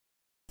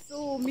So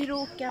मेरो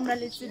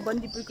क्यामेराले चाहिँ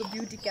बन्दीपुरको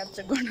ब्युटी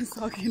क्याप्चर गर्न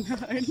सकेन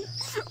हैन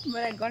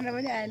मलाई गर्न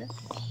पनि आएन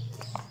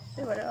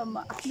त्यही भएर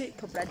म आफ्नै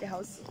थोप्रा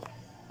देखाउँछु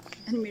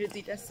अनि मेरो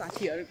दुईटा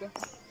साथीहरुको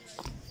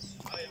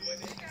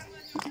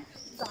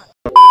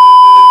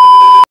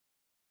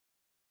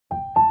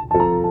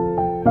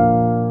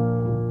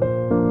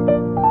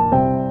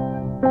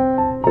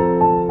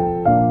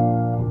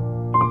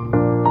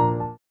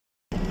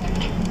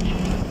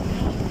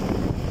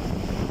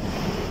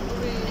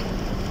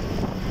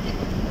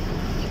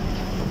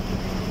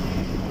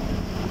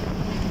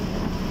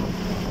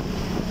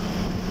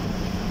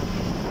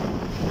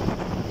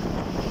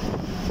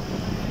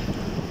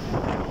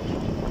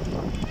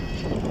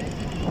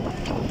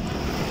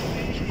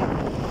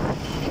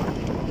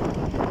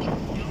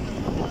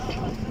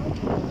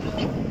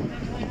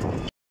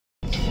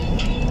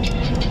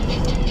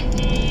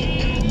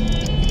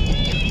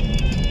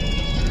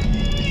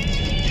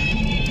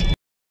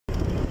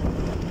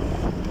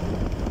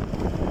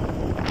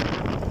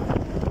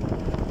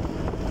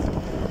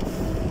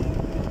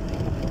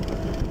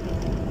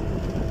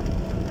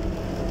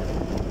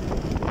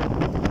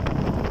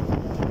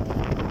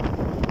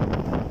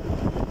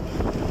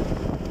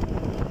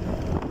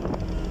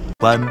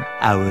 1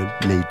 hour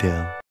later.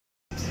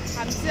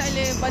 हामी चाहिँ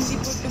अहिले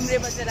बन्दीपुर डुम्रे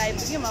बजार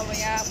आइपुग्यौँ अब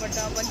यहाँबाट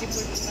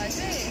बन्दीपुर पुग्न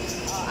चाहिँ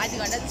आधा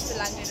घण्टा जस्तो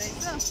लाग्ने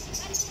रहेछ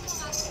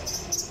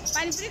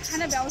पानी पुरी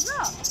खाना भ्याउँछ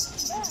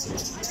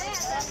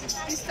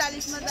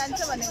 30-40 मा जान्छ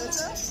भनेको छ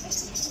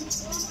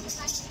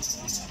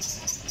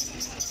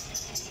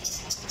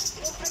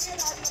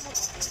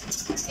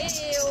ए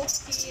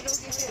ओके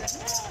रोकेको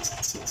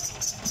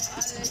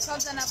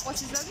सबजना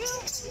पसिसक्यो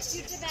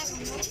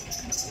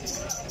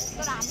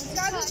तर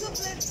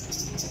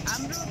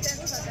हाम्रो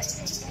त्यहाँ छ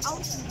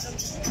आउँछ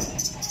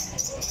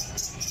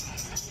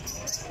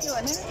के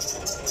भने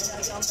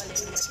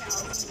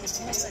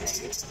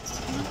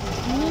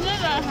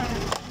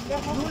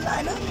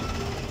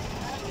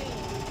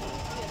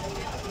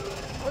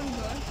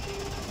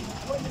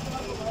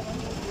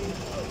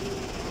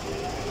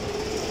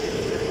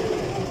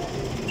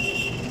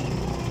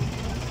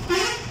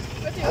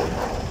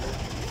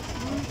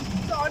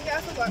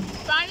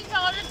पानी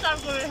सँगै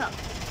चर्को रहेछ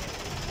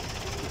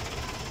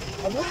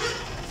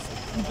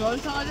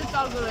झोलसँग चाहिँ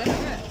चर्को रहेछ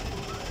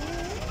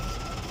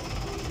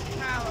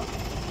क्या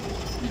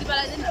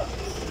दिपालाई दिनु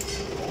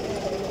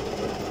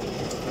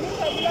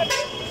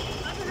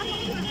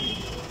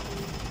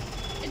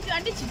यति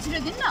आन्टी छिटो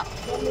दिनु न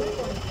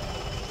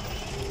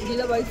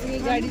ढिलो भइसक्यो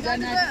गाडी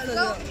जान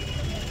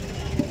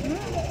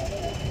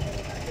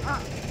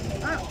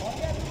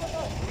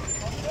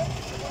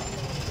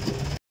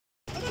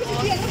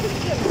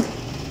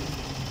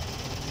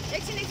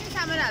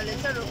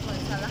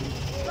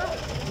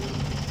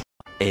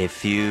A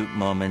few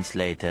moments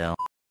later.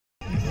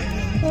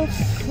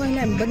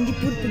 पहिला हामी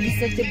बन्दीपुर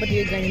पुगिसकेपछि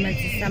यो गाडीमा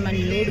चाहिँ सामान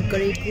लोड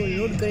गरेको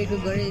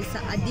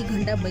आधी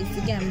घण्टा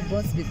भइसक्यो हामी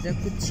बसभित्र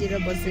कुचिएर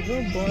बसेको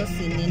बस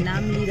हिँड्ने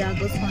नाम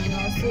लिइरहेको छैन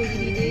so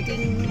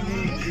irritating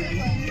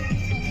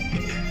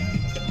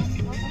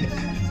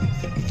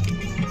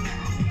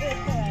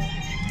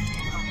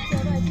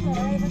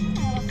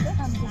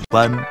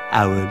 1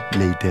 hour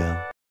later.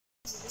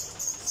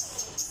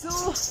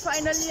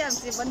 Finally हामी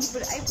चाहिँ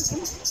बन्दीपुर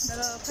आइपुग्यौँ तर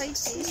खै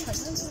केही छैन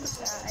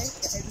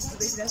जस्तो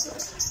देखिरहेको छ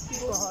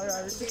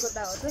घरहरू चाहिँ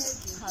कता हो त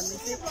हामी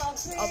चाहिँ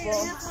अब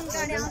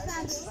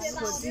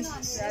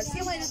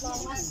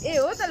ए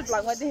हो त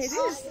भ्लगमा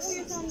देखेको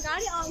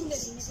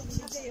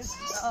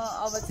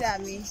अब चाहिँ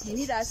हामी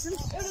हिँडिरहेछौँ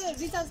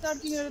रिचार्ज कार्ड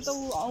किनेर त ऊ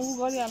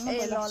गरिहाल्नु ए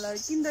ल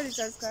किन त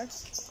रिचार्ज कार्ड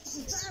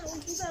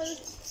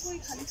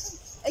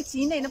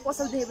एकछिन होइन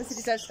पसल देखेपछि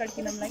रिचार्ज कार्ड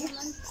किनौँ लागि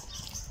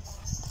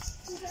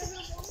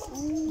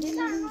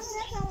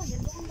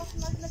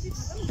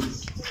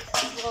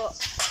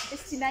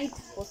नाइट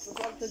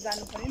होस्टल त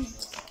जानु पर्यो नि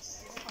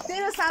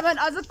तेरो सामान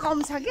अझ कम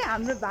छ कि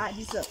हाम्रो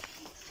भारी छ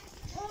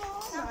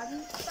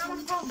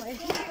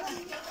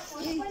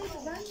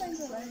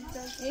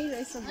यही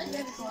रहेछ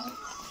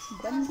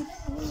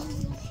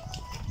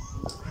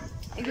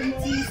एकदम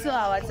चिसो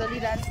हावा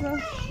चलिरहेको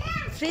छ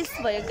फ्रेस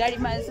भयो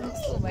गाडीमा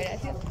कस्तो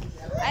भइरहेको थियो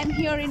I am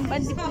here in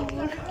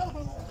Bandipur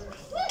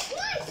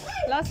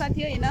ल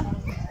साथी होइन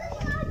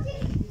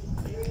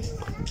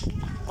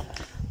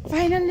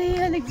फाइनली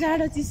अलिक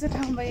जाडो चिसो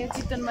ठाउँ भयो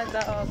चितवनमा त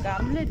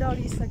घामले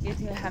डरिसकेको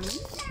थियो हामी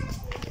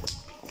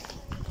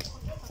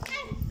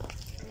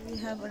We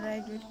have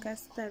arrived with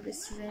Casta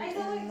Restaurant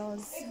and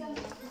Lodge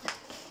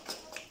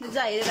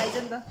जा हेरेर आइज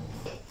नि त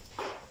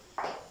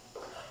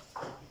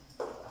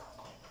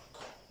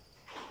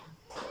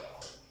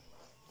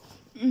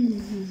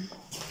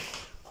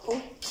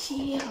ओके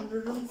हाम्रो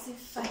रुम चाहिँ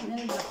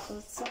फाइनल भएको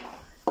छ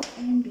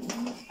and we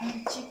are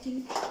checking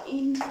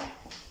in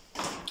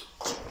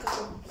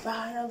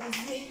 12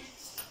 बजे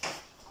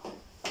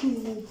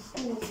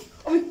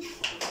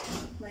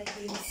my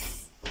goodness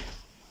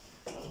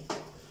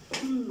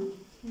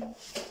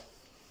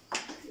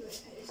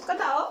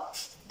कता हो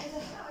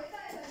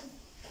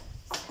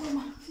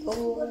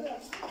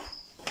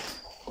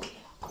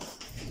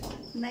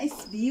nice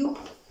view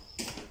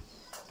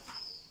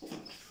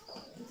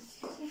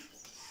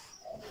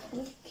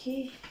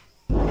Okay,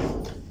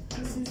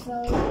 this is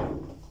our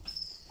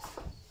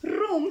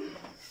room.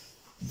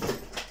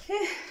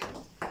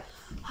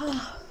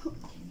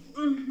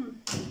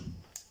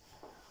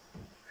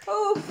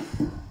 Oh,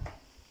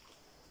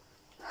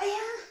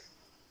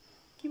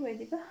 के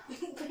भइदिएको?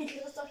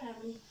 कस्तो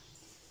खाने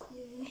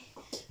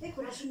ए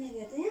कुरा सुन्ने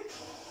गयो त यहाँ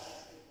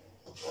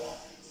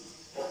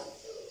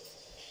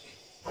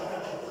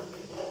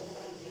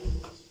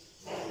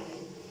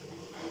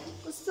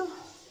कस्तो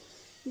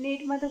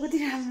नेटमा त कति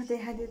राम्रो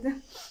देखाइदियो त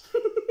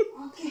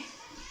ओके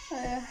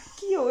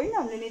के हो होइन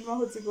हामीले नेटमा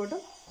खोजेको त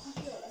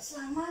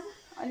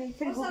अनि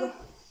फेरि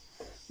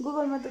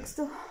गुगलमा त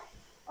कस्तो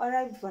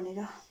अराइभ भनेर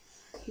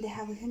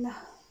देखाएको थियो नि त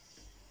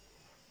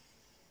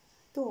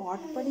त्यो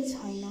हट पनि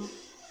छैन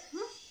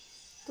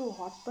त्यो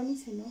हट पनि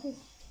छैन रे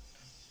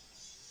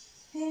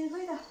फेरि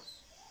गयो त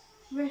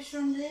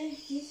रेस्टुरेन्टले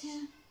के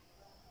छैन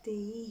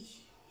त्यही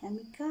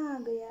हामी कहाँ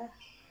गया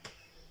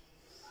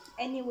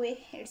anyway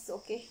it's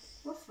okay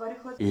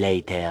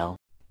Later.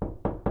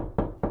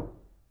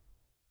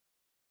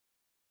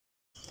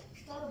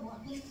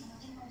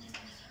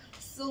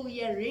 So we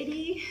are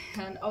ready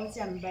and अब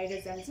चाहिँ हामी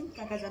बाहिर जान्छौँ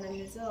कहाँ जान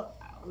मिल्छ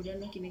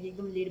हुँदैन किनकि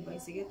एकदम लेट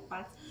भइसक्यो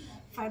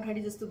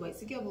 5:30 जस्तो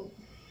भइसक्यो अब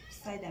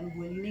सायद हामी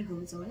भोलि नै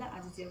घुम्छौँ होला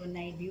आज चाहिँ अब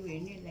नाइट भ्यू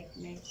हेर्ने लाइक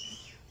नाइट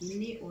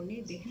हिँड्ने ओर्ने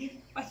देख्ने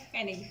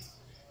कहाँनिर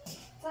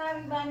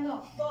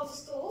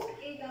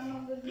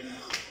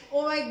ओ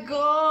my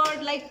God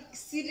like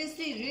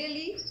seriously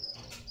really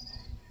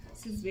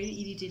this is very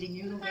irritating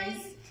you know guys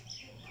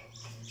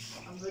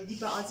हाम्रो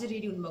दिपा अझै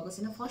रेडी हुनुभएको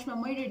छैन फर्स्टमा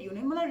मै रेडी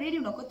हुने मलाई रेडी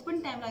हुन कति पनि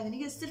टाइम लाग्दैन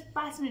कि सिर्फ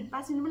 5 मिनट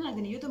पनि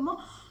लाग्दैन यो त म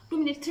 2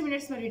 मिनट 3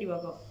 मिनट्समा रेडी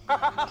भएको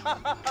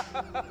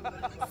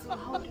so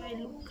how do I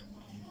look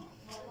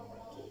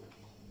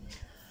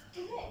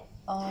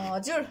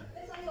हजुर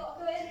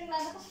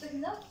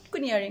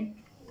कुन इयरिङ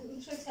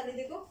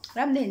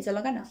राम्रो देखिन्छ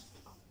लगा न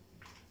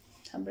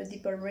हाम्रो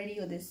दिपा रेडी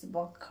हुँदैछ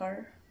भर्खर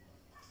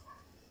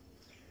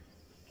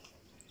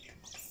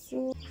सो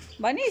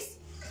भनिस्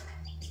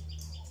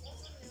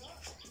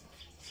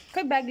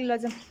खै ब्याग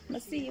लजाऊँ म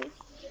C you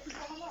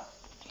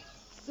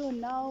so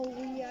now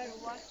we are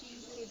walking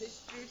through the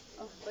streets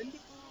of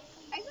Bandipur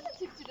I don't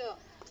think to the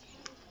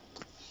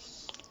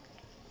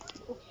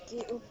okay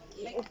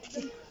okay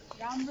okay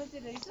राम्रो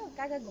चाहिँ रहेछ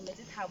कहाँ कहाँ घुम्ने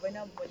चाहिँ थाहा भएन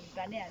भोलि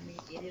बिहान नै हामी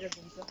हेरेर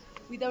घुम्छौँ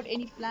विदाउट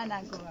एनी प्लान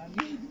आएको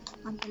हामी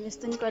अन्त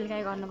यस्तो नि कहिले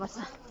काहीँ गर्नुपर्छ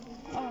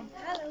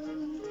hello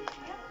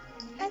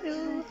hello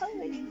how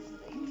are you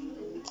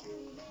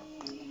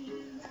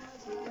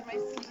my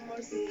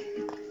slippers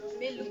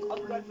may look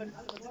awkward but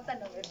juta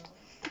nagaro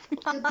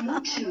The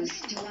Bluetooth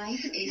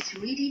device is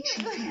ready to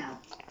pair.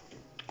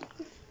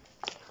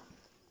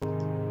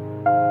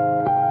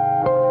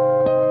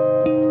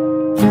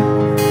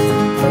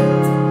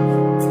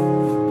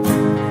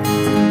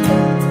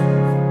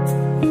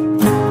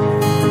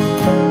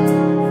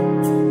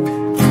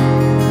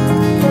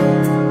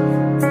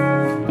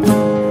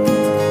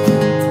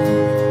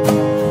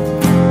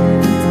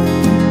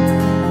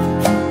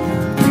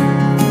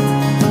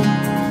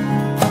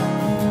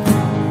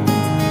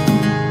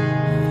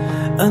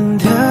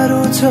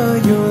 अन्ध्यारो छ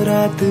यो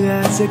रात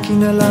आज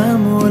किन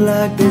लामो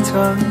लाग्दैछ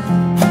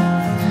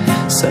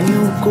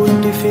सयौं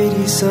कोल्टे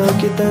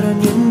फेरिसके तर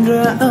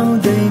निन्द्रा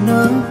आउँदैन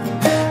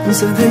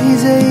सधैँ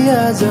झै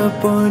आज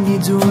पनि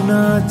जुन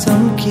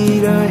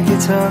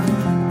चम्किरहेछ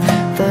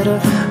तर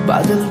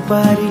बादल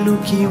पारी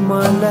लुकी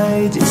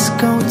मलाई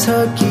जिस्काउँछ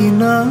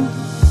किन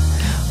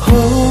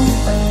हो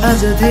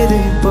आज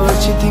धेरै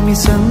पछि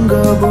तिमीसँग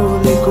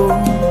बोलेको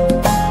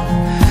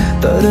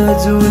तर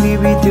जुनी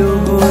बित्यो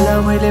होला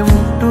मैले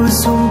मुटु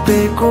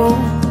सुम्पेको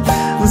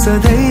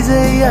सधैँ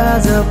झै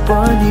आज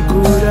पनि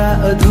कुरा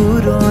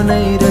अधुरो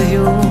नै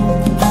रह्यो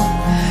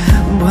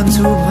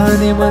भन्छु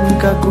भने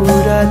मनका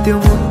कुरा त्यो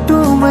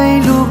मुटुमै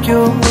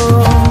लुक्यो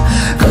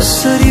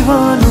कसरी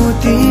भनौँ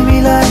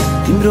तिमीलाई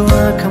तिम्रो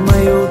आँखामा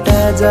एउटा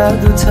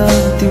जादु छ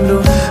तिम्रो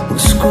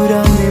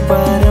मुस्कुराउने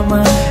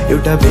पारमा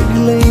एउटा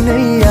बेग्लै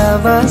नै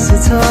आवाज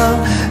छ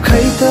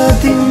खै त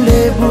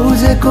तिमीले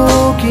बुझेको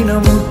किन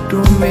मुटु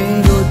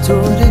मेरो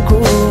चोरेको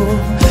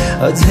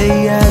अझै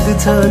याद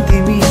छ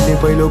तिमीले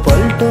पहिलो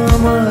पल्ट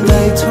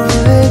मलाई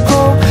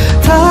छोडेको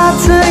थाहा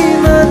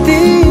छैन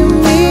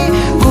तिमी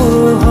को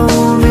हौ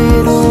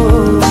मेरो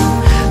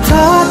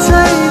थाहा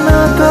छैन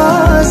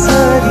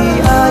कसरी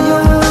आयो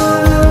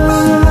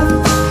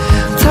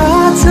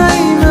थाहा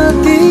छैन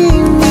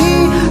तिमी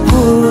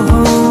को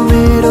हौ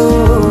मेरो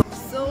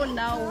So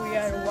now we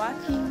are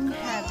walking,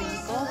 having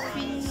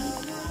coffee.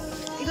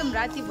 एकदम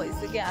राति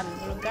भइसक्यो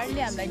हाम्रो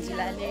गाडीले हामीलाई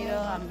ढिला लिएर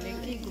हामीले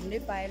केही घुम्नै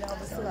पाएन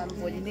अब सो हामी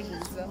भोलि नै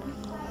घुम्छ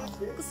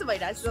कस्तो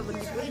भइरहेको छ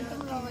बन्दीपुर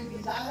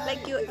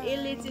लाइक यो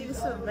यसले चाहिँ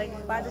कस्तो लाइक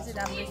बाटो चाहिँ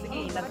राम्रो रहेछ कि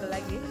हिँड्नको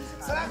लागि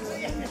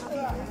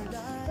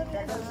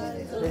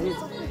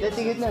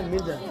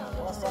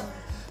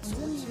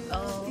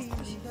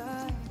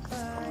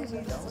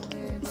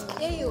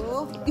यही हो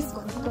यसको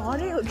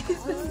घरै हो कि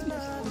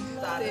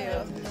त्यही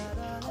हो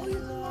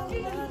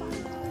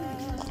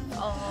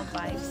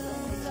vibes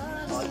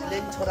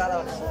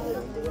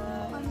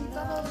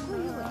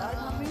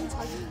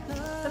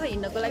तर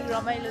हिँड्नको लागि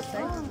रमाइलो छ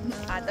है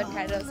हात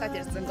खाएर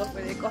साथीहरूसँग गफ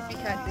गर्दै कफी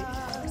खाँदै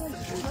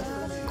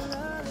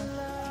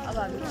अब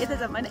हामी यता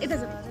जाऊँ होइन यता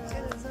जाऊँ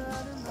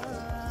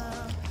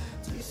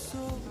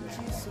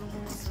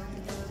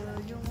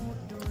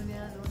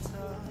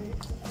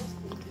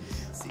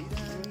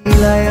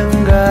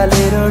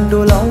अङ्गालेर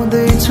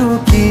डोलाउँदैछु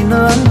किन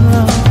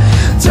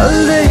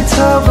चल्दैछ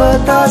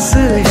बतास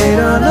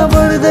हेर न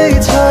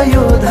बढ्दैछ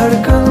यो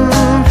धड्कन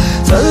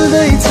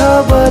चल्दैछ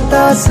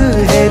बतास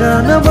हेर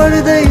न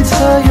बढ्दैछ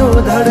यो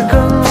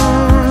धड्कन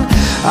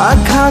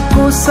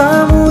आँखाको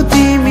सामु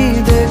तिमी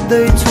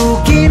देख्दैछु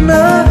किन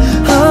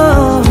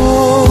हो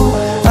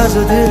आज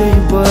धेरै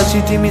पछि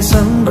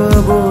तिमीसँग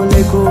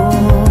बोलेको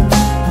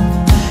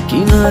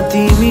किन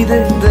तिमी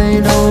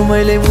देख्दैनौ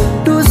मैले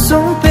मुटु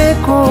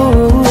सुम्पेको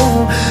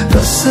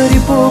कसरी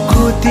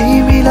पोखो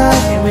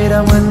तिमीलाई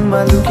मेरा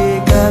मनमा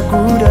लुकेका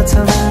कुरा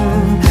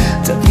छन्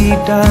जति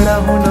टाढा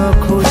हुन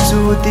खोज्छु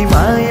ती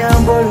माया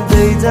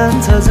बढ्दै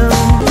जान्छ झन्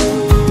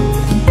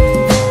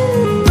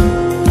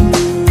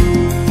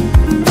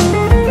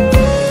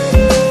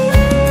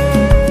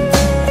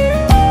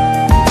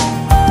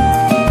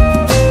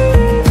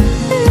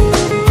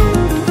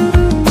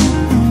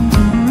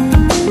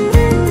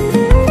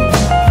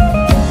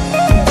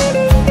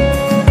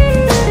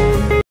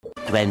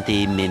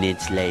 20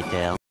 minutes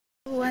later.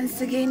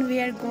 Once again we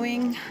are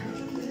going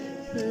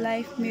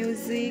live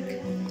music.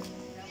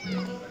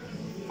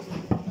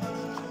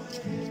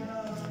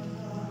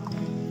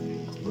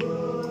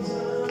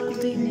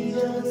 They need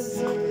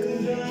us.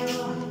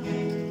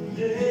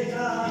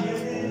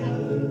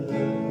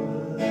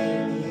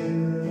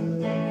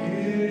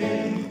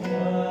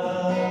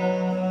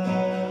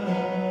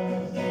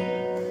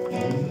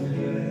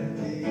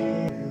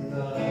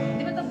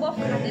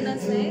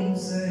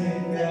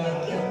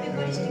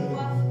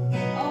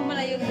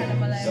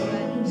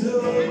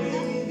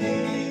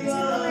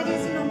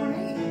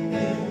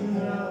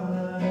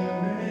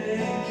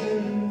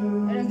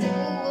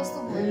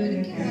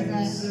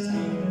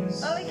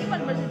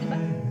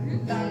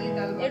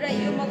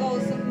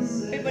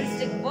 Paper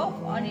stick बफ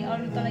अनि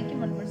अरु तलाई के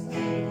मन पर्छ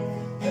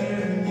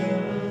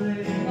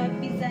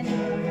पिज्जा नि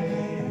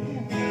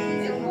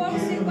यो बफ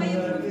स्टिक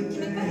भयो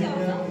किन कति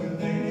आउँछ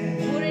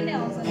थोरै नै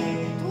आउँछ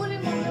थोरै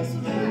मतलब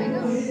सुरु हैन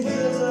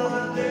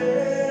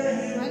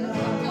हैन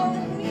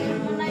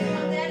मलाई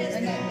मलाई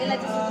यसलाई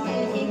चाहिँ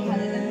मैले केक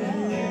खाँदैन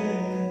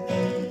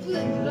तु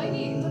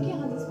नि त के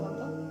खान्छस् भन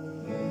त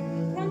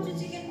क्रन्ची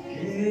चिकन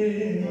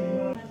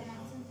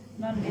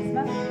नन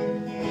भेजमा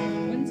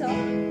हुन्छ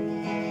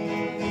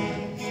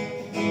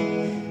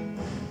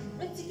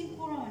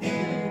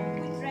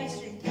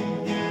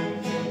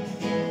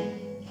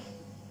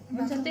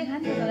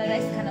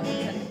राइस खाना मन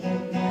छ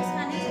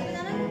खाने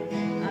सबैजना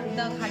हामी त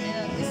खानेर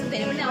त्यस्तो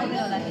धेरै पनि आउँदैन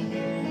होला नि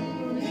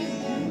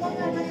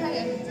मगाएर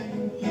खाइहाल्छ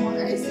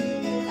मगाइस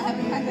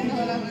हामी खाँदैन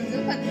होला भन्छ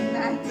कति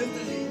नाच्छ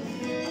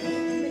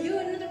यो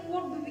न त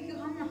पोर्क बीबीक्यू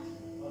खाम न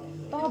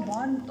त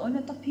भन हैन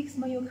त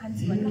फिक्समा यो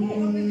खान्छु भने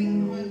पोर्क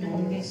बीबीक्यू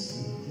ओके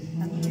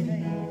हामीले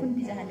कुन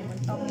पिज्जा खाने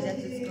भने त पिज्जा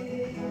चुज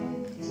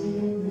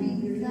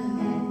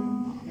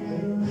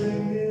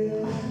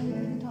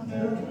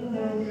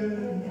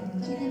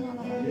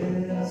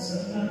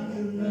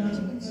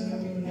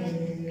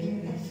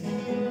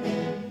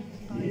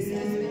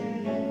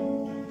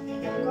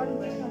गर्नु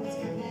pizza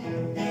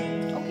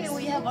Okay,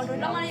 we have ordered.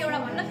 Don't want to order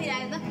one. Nothing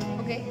like that.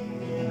 Okay.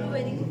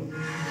 Blueberry.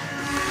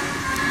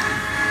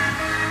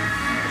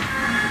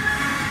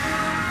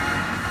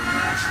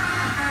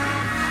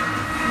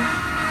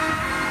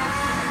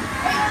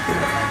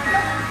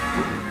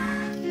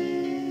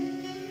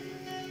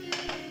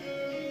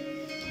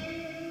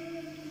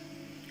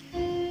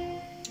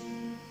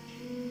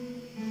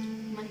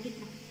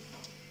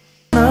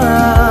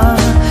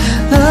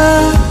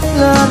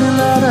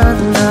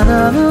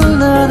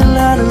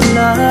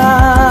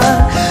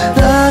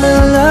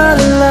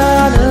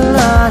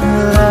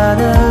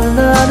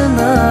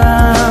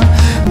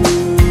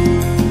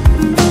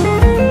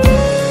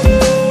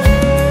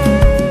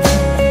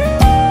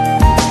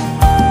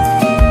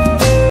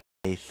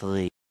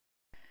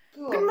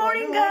 Good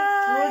morning,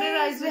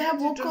 guys. We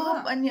have woke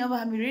up and अब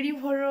हामी ready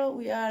for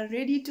we are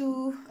ready to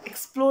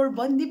explore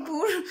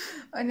Bandipur.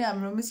 अनि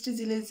हाम्रो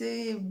मिस्टरजीले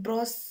चाहिँ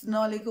brush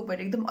नलेको भएर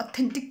एकदम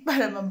authentic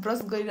पारामा brush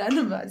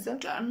गरिरहनु भएको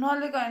छ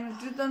नलेको हैन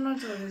त्यो त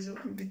नछोडेछु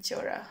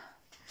बिचरा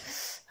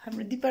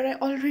हाम्रो दिपा राई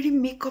अलरेडी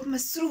मेकअपमा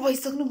सुरु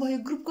भइसक्नु भयो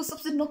ग्रुपको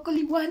सबसे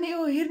नक्कली वाने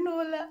हो हेर्नु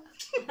होला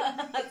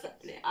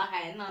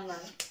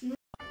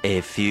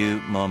A few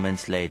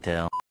moments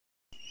later.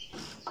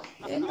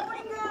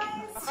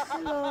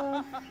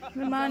 Hello.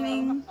 Good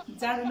morning.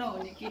 जाडो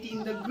नहुने केटी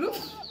इन द ग्रुप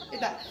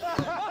यता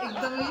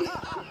एकदमै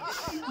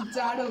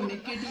जाडो हुने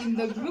केटी इन द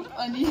ग्रुप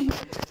अनि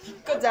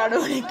जाडो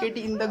हुने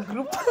केटी इन द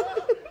ग्रुप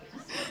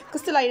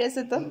कस्तो लागिरहेछ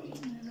त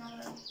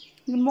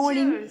गुड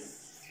मर्निङ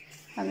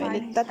हामीले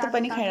तातो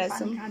पनि खाइरहेको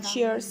छौँ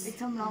चियर्स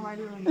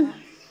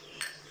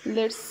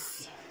लेट्स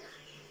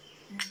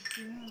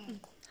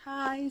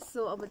हाई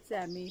सो अब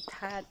चाहिँ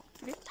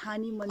हामी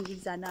थानी मन्दिर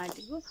जान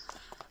आँटेको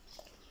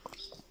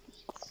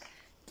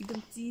एकदम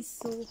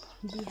चिसो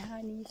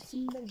बिहानी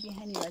सुन्दर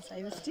बिहानी भएछ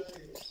आइबस्टी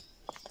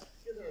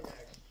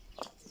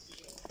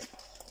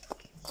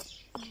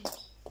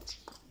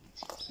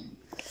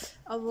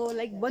अब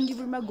लाइक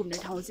बन्दीपुरमा घुम्ने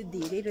ठाउँ चाहिँ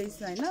धेरै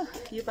रहेछ हैन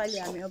योपालि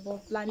हामी अब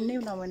प्लान नै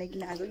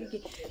नबनाइकन आएको कि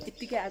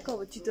यतिकै आएको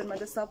अब चितवनमा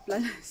त सब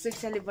प्लान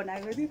शिक्षाले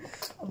बनाएको थियो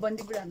अब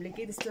बन्दीपुर हामीले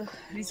केही त्यस्तो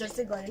रिसर्च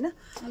चाहिँ गरेन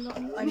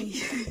अनि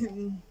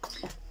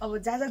अब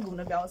जहाँ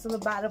घुम्न भ्याउँछ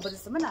 12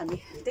 बजेसम्म हामी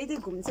त्यही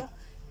घुम्छ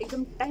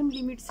एकदम टाइम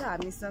लिमिट छ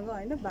हामीसँग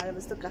हैन 12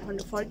 बजे त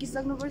काठमाडौँ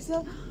फर्किसक्नुपर्छ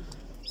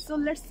सो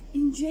लेट्स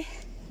इन्जोय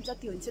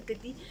जति हुन्छ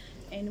त्यति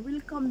and will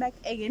come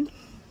back again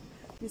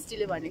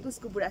मिस्टीले भनेको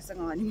उसको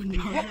बुढासँग हनीमुन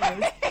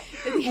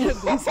त्यतिखेर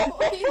घुम्छ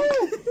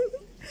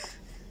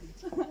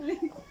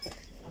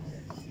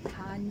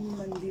थानी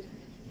मन्दिर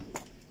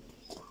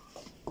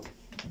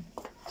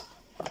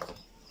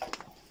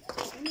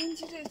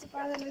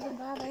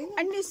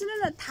अनि सुन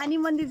न थानी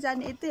मन्दिर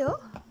जाने यतै हो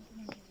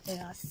ए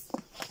हस्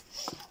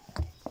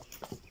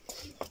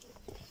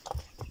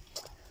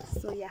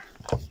सो या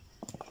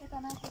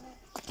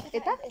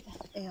यता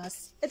ए हस्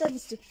यता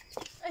मिस्टी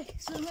ए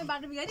सुरुमै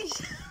बाटो बिगारी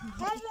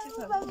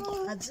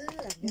हजुर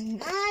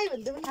हाई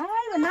भन्दै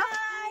हाई भन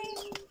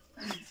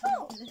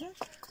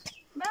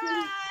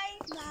बाइ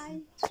बाइ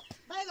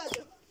बाइ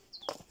गर्छु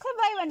खै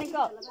बाइ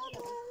भनेको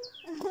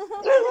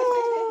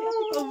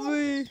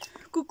ओइ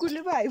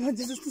कुकुरले पो हाई भन्छ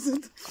जस्तो छ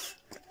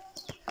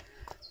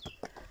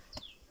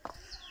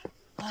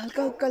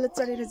हल्का उकालो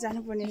चढेर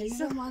जानुपर्ने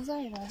रहेछ मजा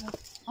आइरहेछ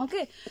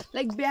ओके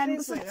लाइक बिहान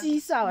कस्तो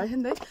चिसो हावा छ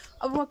नि त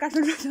अब म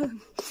काठमाडौँ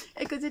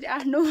एकैचोटि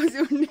 8-9 बजे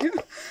उठ्ने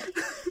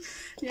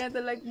यहाँ त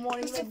लाइक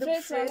मर्निङमा एकदम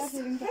फ्रेस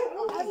फिलिङ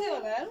आजै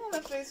होला यार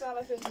मलाई फ्रेस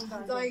वाला फिलिङ छ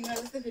जगिङ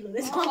गर्ने जस्तो फिल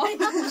हुँदैछ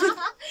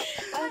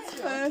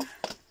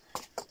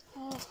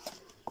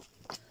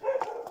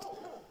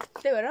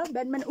त्यही भएर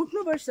बिहान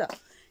उठ्नुपर्छ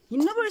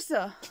हिँड्नुपर्छ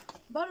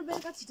बरु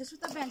बेलुका छिटो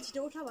सुत्दा बिहान छिटो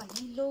उठ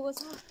भन्ने लोगो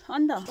छ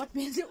अन्त बट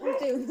बिहान चाहिँ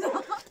उल्टै हुन्छ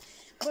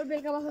बरु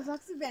बेलुका बस्न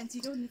सक्छु बिहान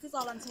छिटो उठ्ने चाहिँ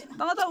चलन छैन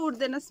त त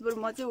उठ्दैनस् बरु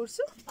म चाहिँ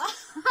उठ्छु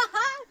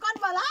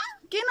कनवाला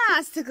किन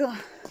हाँसेको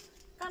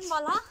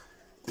कनवाला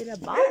तेरा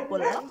बाप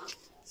बोला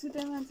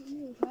सुते मान्छे पनि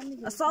उठ्न नि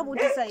सब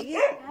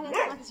उठिसक्यो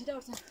माथि छिटो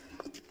उठ्छ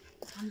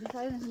हाम्रो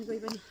छैन कोही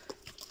पनि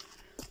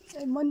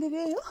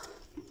मन्दिरै हो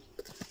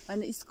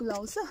अनि स्कुल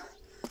आउँछ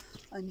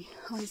अनि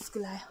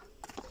स्कुल आयो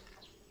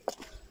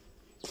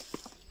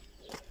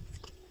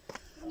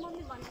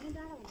मन्दिर भन्ने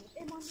डाँडा भन्ने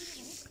ए मन्दिर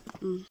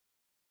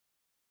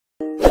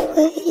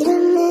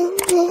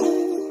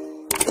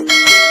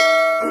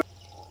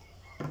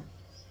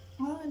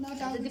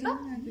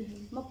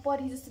म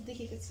परी जस्तो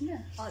देखेको छुइनँ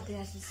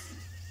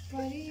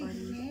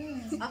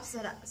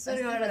अप्सरा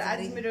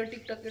आज मेरो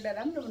टिकटक एउटा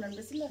राम्रो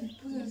बनाउनुपर्छ ल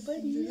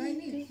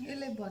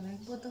यसलाई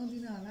भनेको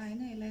बताउँदिनँ होला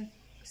होइन यसलाई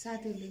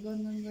साथीहरूले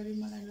गनगन गरी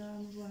मलाई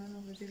डराउनु बनाउनु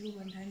खोजेको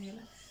भन्थ्यो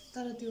होला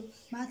तर त्यो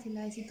माथि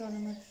लगाएपछि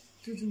तलमा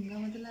त्यो झुङ्गा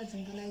मात्रै लाग्छ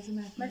झुङ्गा लगाएपछि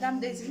माथि म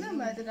राम्रो देख्छु न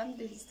मलाई त राम्रो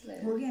देख्छु जस्तो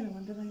लाग्यो हो कि होइन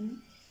भन्छ बहिनी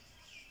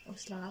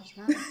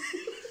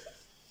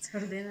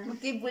छोड्दैन म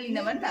केही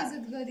बोलिनँ भने त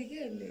बेइज्जत गरी के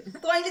यसले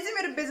तैँले चाहिँ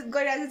मेरो बेइज्जत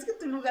गरिरहेको छ कि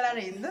तँ लुगा लाएर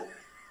हिँड्दा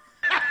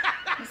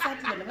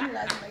साथी भन्दा पनि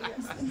लाज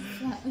लागिरहेको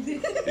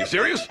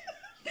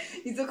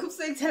हिजो खुब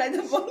इच्छालाई त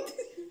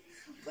भन्थ्यो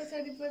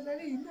पछाडि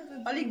हिँड्न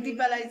अलिक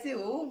दिपालाई चाहिँ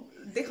हो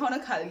देखाउन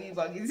खालकी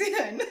भगी चाहिँ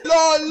होइन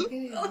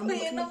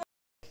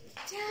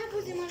त्यहाँ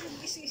बुझेँ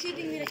मलाई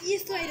सेटिङ मेरो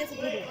यस्तो आइरहेछ के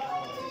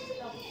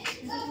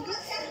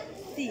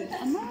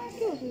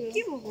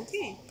भएको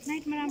के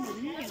नाइटमा राम्रो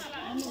हुँदैन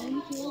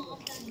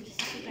क्या